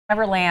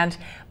Neverland,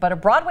 but a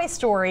Broadway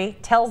story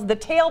tells the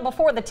tale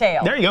before the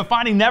tale. There you go.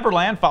 Finding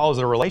Neverland follows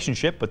a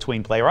relationship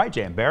between playwright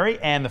Mary Barrie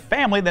and the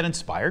family that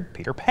inspired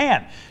Peter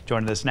Pan.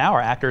 Joining us now are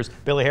actors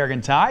Billy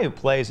Harrigan Tighe, who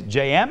plays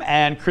JM,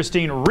 and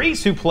Kristine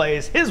Reese, who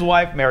plays his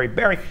wife, Mary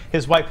Barrie,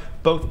 his wife,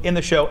 both in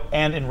the show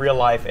and in real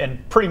life.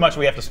 And pretty much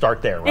we have to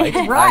start there, right?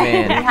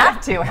 Right, we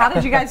have to. How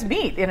did you guys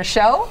meet? In a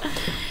show?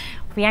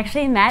 We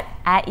actually met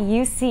at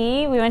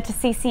UC. We went to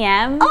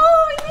CCM.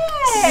 Oh,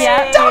 yay!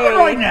 Yeah. Stop it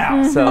right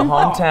now! So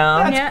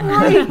hometown.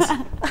 That's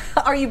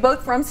great. Are you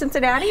both from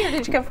Cincinnati, or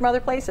did you come from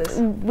other places?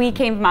 We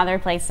came from other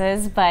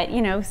places, but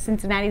you know,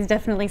 Cincinnati is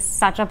definitely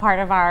such a part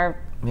of our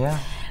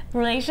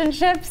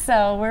relationship,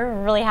 so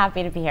we're really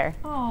happy to be here.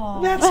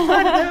 Oh, that's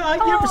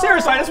fun.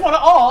 Seriously, I just want to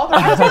all.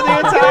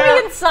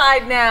 Going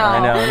inside now. I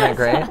know, isn't that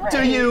great?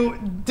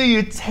 Do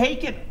you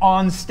take it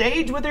on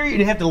stage with her?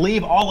 You have to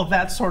leave all of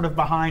that sort of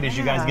behind as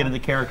you guys get into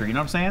character. You know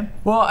what I'm saying?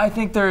 Well, I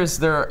think there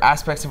are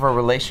aspects of our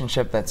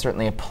relationship that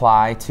certainly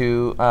apply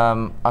to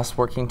us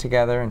working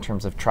together in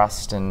terms of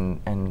trust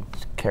and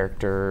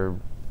character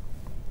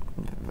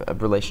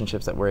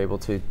relationships that we're able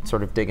to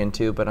sort of dig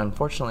into, but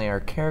unfortunately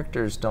our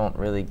characters don't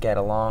really get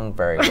along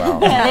very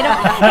well.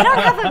 Yeah, they don't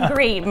have a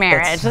great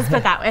marriage, let's put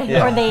it that way.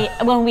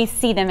 Yeah. Or when we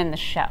see them in the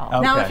show.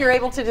 Okay. Now if you're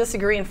able to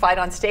disagree and fight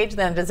on stage,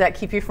 then does that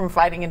keep you from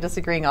fighting and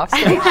disagreeing off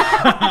stage?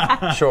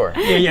 Sure.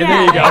 Yeah,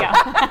 there you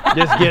go.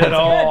 Just get it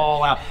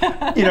all out.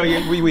 You know,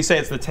 we say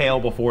it's the tale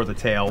before the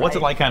tale. What's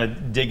it like kind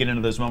of digging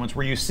into those moments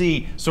where you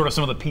see sort of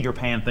some of the Peter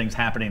Pan things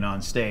happening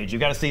on stage? You've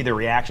got to see the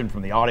reaction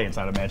from the audience,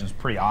 I'd imagine, is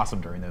pretty awesome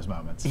during those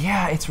moments.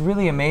 Yeah, it's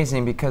really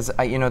amazing because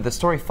you know, the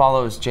story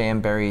follows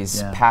J.M.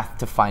 Barrie's path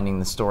to finding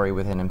the story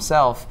within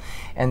himself,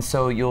 and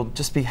so you'll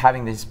just be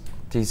having these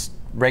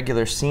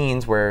regular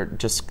scenes where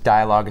just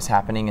dialogue is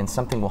happening and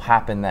something will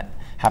happen that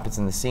happens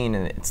in the scene,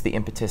 and it's the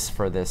impetus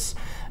for this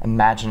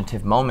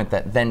imaginative moment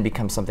that then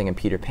becomes something in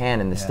Peter Pan,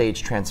 and the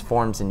stage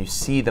transforms and you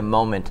see the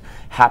moment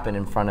happen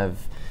in front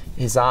of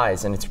his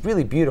eyes, and it's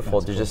really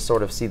beautiful to just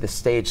sort of see the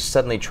stage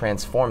suddenly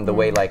transform the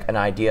way like an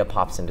idea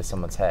pops into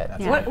someone's head.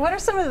 What are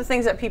some of the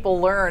things that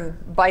people learn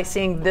by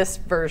seeing this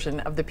version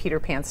of the Peter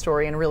Pan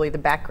story and really the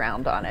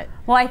background on it?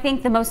 Well, I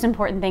think the most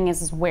important thing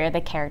is where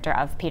the character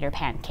of Peter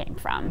Pan came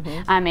from.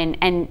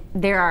 And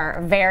there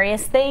are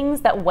various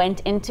things that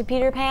went into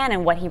Peter Pan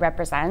and what he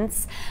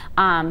represents,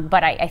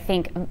 but I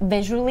think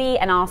visually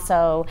and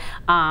also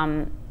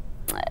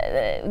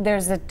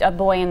there's a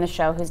boy in the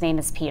show whose name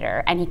is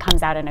Peter, and he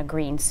comes out in a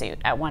green suit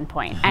at one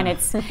point, and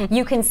it's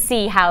you can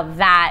see how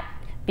that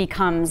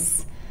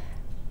becomes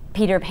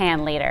Peter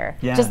Pan later,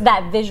 just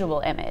that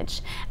visual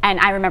image. And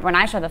I remember when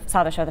I saw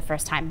the show the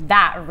first time,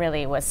 that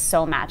really was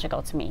so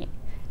magical to me.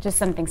 Just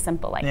something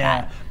simple like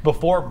that.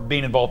 Before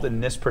being involved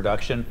in this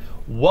production,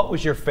 what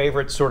was your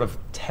favorite sort of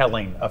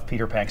telling of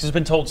Peter Pan? Because it's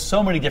been told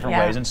so many different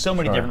ways and so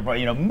many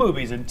different,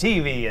 movies and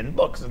TV and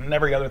books and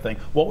every other thing.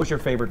 What was your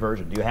favorite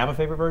version? Do you have a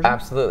favorite version?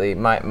 Absolutely.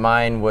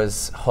 Mine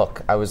was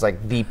Hook. I was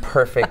like the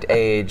perfect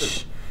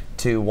age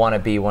to want to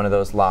be one of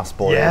those lost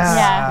boys.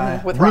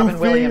 With Robin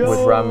Williams.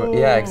 With Robin,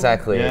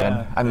 exactly.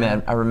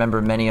 And I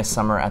remember many a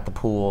summer at the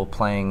pool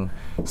playing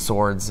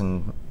swords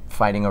and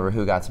fighting over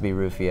who got to be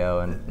Rufio,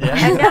 and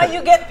now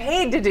you get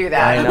paid to do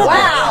that.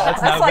 Wow,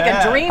 that's like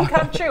a dream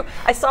come true.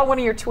 I saw one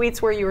of your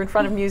tweets where you were in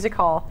front of Music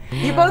Hall.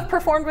 You both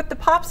performed with the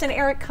Pops and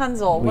Eric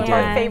Kunzel, one of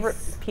our favorite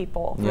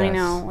people. I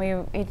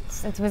know, it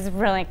was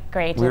really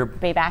great to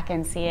be back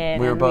and see it.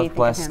 We were both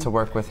blessed to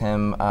work with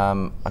him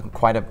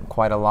quite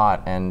a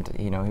lot, and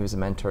you know, he was a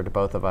mentor to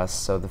both of us.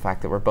 So the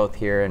fact that we're both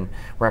here and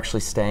we're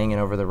actually staying in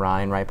Over the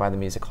Rhine, right by the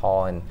Music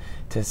Hall, and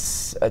to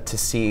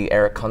see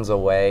Eric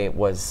Kunzel way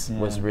was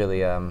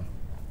really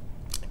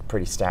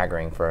pretty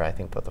staggering for, I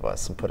think, both of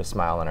us, and put a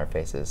smile on our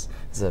faces.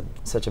 It's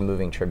such a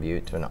moving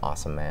tribute to an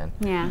awesome man.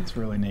 Yeah. It's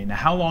really neat. Now,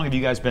 how long have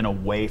you guys been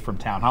away from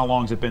town? How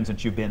long has it been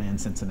since you've been in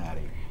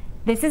Cincinnati?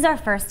 This is our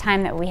first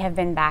time that we have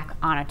been back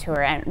on a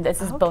tour, and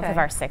this is both of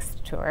our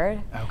 6th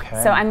tour.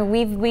 Okay. So I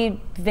mean, we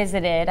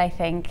visited, I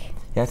think,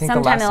 I think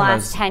sometime the in the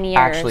last 10 years.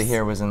 Actually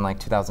here was in like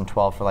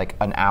 2012 for like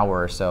an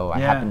hour or so. I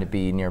happened to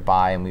be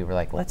nearby, and we were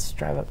like, let's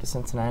drive up to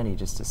Cincinnati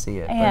just to see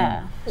it.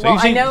 So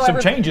you've seen some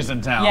changes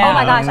in town. Oh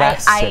my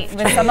gosh, I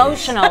was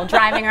emotional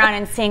driving around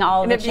and seeing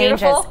all of the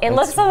changes. It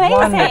looks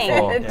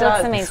amazing. It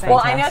looks amazing.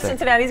 Well, I know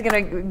Cincinnati's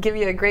going to give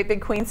you a great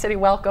big Queen City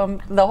welcome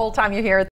the whole time you're here.